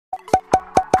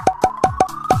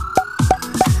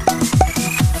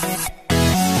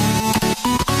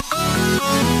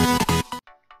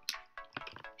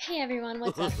Hey everyone,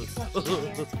 what's up? It's Lucky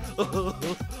here.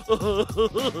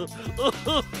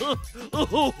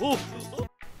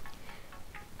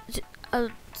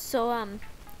 So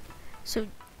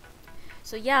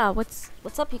yeah, what's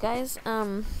up, you guys?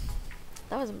 That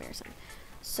was embarrassing.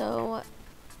 So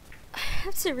I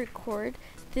have to record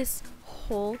this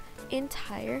whole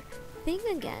entire thing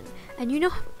again, and you know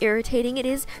how irritating it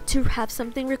is to have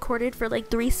something recorded for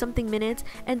like 3-something minutes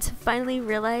and to finally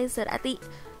realize that at the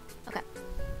okay,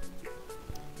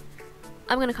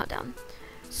 I'm gonna calm down.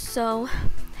 So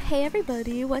hey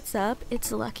everybody, what's up?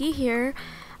 It's Lucky here.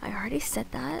 I already said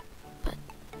that, but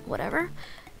whatever.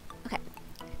 Okay,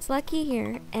 it's Lucky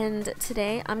here, and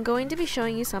today I'm going to be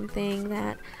showing you something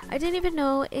that I didn't even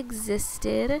know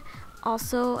existed.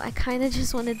 Also, I kind of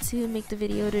just wanted to make the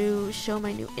video to show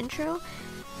my new intro.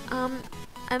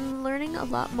 I'm learning a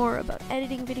lot more about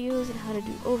editing videos and how to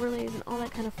do overlays and all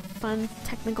that kind of fun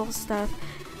technical stuff.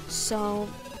 So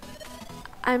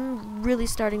I'm really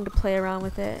starting to play around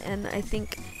with it, and I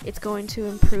think it's going to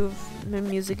improve my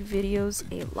music videos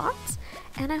a lot.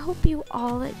 And I hope you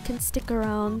all can stick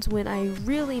around when I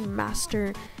really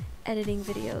master editing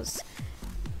videos.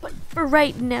 But for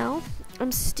right now,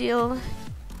 I'm still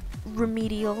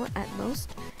remedial at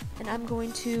most, and I'm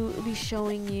going to be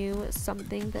showing you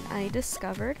something that I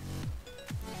discovered.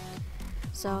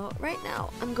 So right now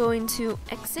I'm going to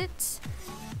exit,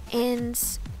 and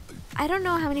I don't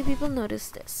know how many people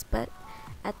noticed this, but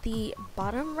at the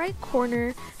bottom right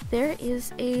corner there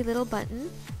is a little button,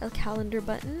 a calendar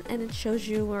button, and it shows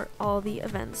you where all the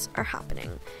events are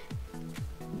happening,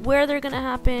 where they're gonna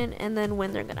happen, and then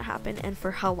when they're gonna happen and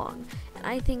for how long. And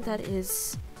I think that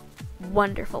is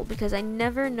wonderful because I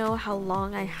never know how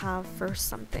long I have for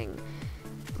something.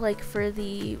 Like for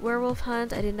the werewolf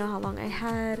hunt, I didn't know how long I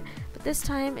had, but this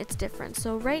time it's different.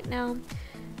 So right now,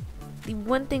 the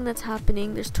one thing that's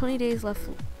happening, there's 20 days left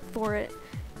for it,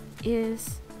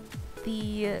 is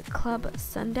the club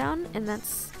sundown, and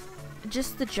that's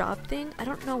just the job thing. I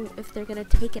don't know if they're gonna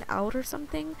take it out or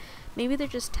something. Maybe they're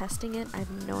just testing it. I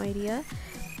have no idea.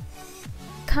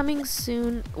 Coming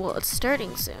soon, well, it's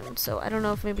starting soon, so I don't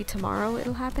know if maybe tomorrow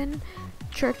it'll happen.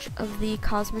 Church of the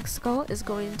Cosmic Skull is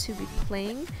going to be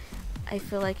playing. I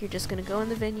feel like you're just gonna go in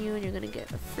the venue and you're gonna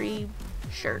get a free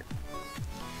shirt.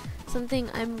 Something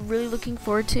I'm really looking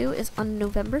forward to is on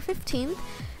November 15th,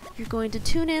 you're going to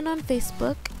tune in on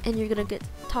Facebook and you're gonna get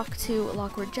talk to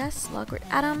Lockwood Jess, Lockwood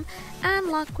Adam, and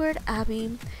Lockwood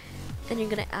Abby, and you're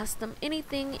gonna ask them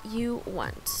anything you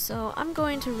want. So I'm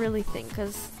going to really think,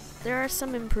 because there are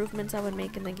some improvements I would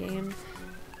make in the game,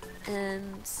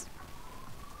 and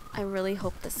I really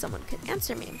hope that someone could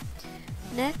answer me.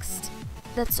 Next,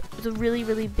 that's the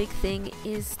really big thing,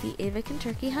 is the Avakin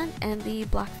Turkey Hunt and the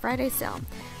Black Friday sale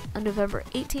on November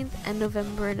 18th and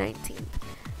November 19th.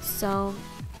 So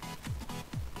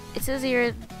it says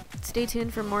here, stay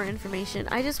tuned for more information.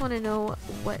 I just want to know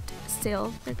what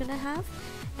sale they're gonna have,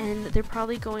 and they're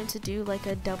probably going to do like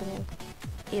a double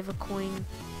Ava coin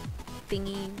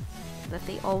thingy that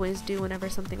they always do whenever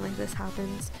something like this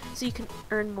happens, so you can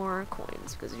earn more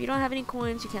coins, because if you don't have any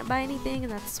coins you can't buy anything,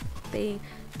 and that's what they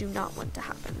do not want to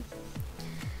happen.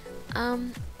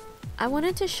 I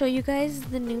wanted to show you guys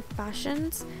the new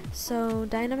fashions. So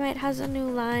Dynamite has a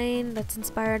new line that's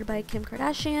inspired by Kim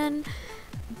Kardashian.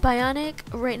 Bionic,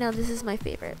 right now this is my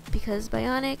favorite, because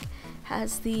Bionic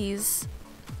has these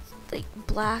like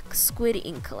black squid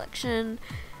ink collection.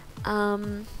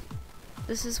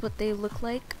 This is what they look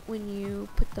like when you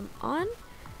put them on.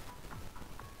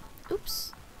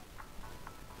 Oops.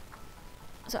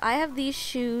 So I have these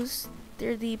shoes.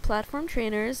 They're the platform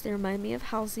trainers. They remind me of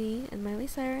Halsey and Miley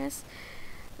Cyrus.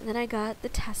 And then I got the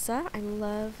Tessa. I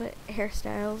love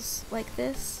hairstyles like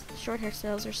this. Short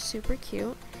hairstyles are super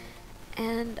cute.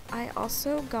 And I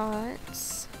also got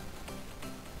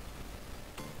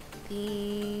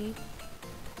the,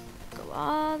 go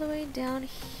all the way down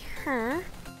here.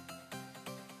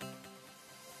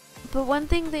 But one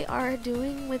thing they are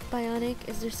doing with Bionic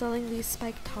is they're selling these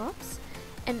spiked tops,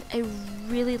 and I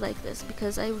really like this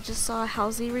because I just saw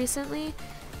Halsey recently,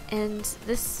 and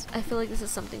this, I feel like this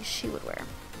is something she would wear.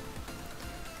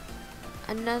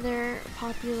 Another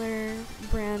popular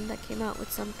brand that came out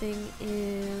with something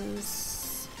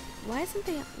is, why aren't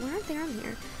they on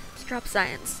here? Strop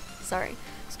Science. Sorry,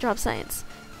 Strop Science.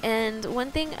 And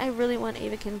one thing I really want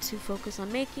Avakin to focus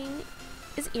on making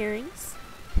is earrings.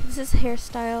 This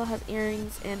hairstyle has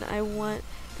earrings, and I want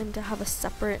them to have a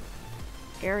separate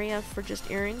area for just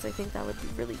earrings. I think that would be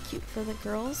really cute for the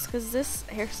girls, because this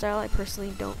hairstyle I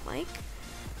personally don't like.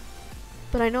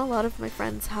 But I know a lot of my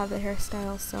friends have the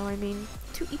hairstyle, so I mean,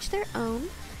 to each their own.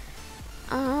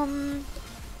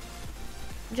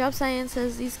 Job Science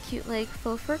has these cute like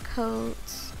faux fur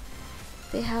coats.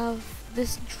 They have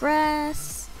this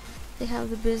dress. They have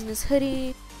the business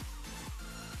hoodie.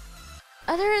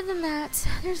 Other than that,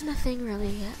 there's nothing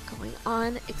really going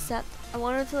on, except I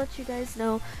wanted to let you guys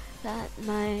know that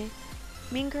my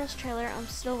Mean Girls trailer, I'm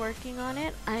still working on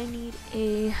it. I need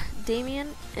a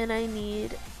Damien, and I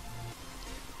need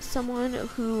someone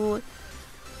who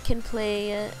can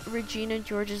play Regina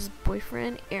George's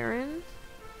boyfriend, Aaron.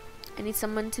 I need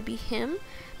someone to be him.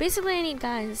 Basically, I need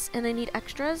guys, and I need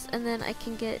extras, and then I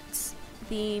can get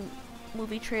the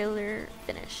movie trailer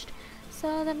finished.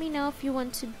 So let me know if you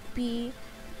want to be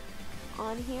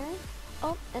on here.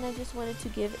 Oh, and I just wanted to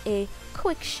give a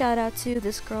quick shout out to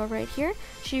this girl right here.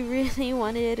 She really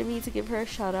wanted me to give her a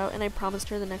shout out, and I promised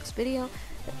her the next video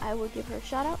that I would give her a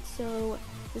shout out. So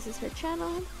this is her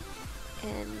channel,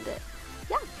 and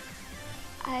yeah,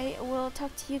 I will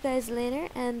talk to you guys later,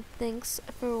 and thanks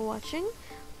for watching,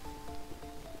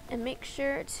 and make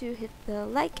sure to hit the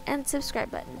like and subscribe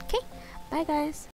button. Okay, bye guys.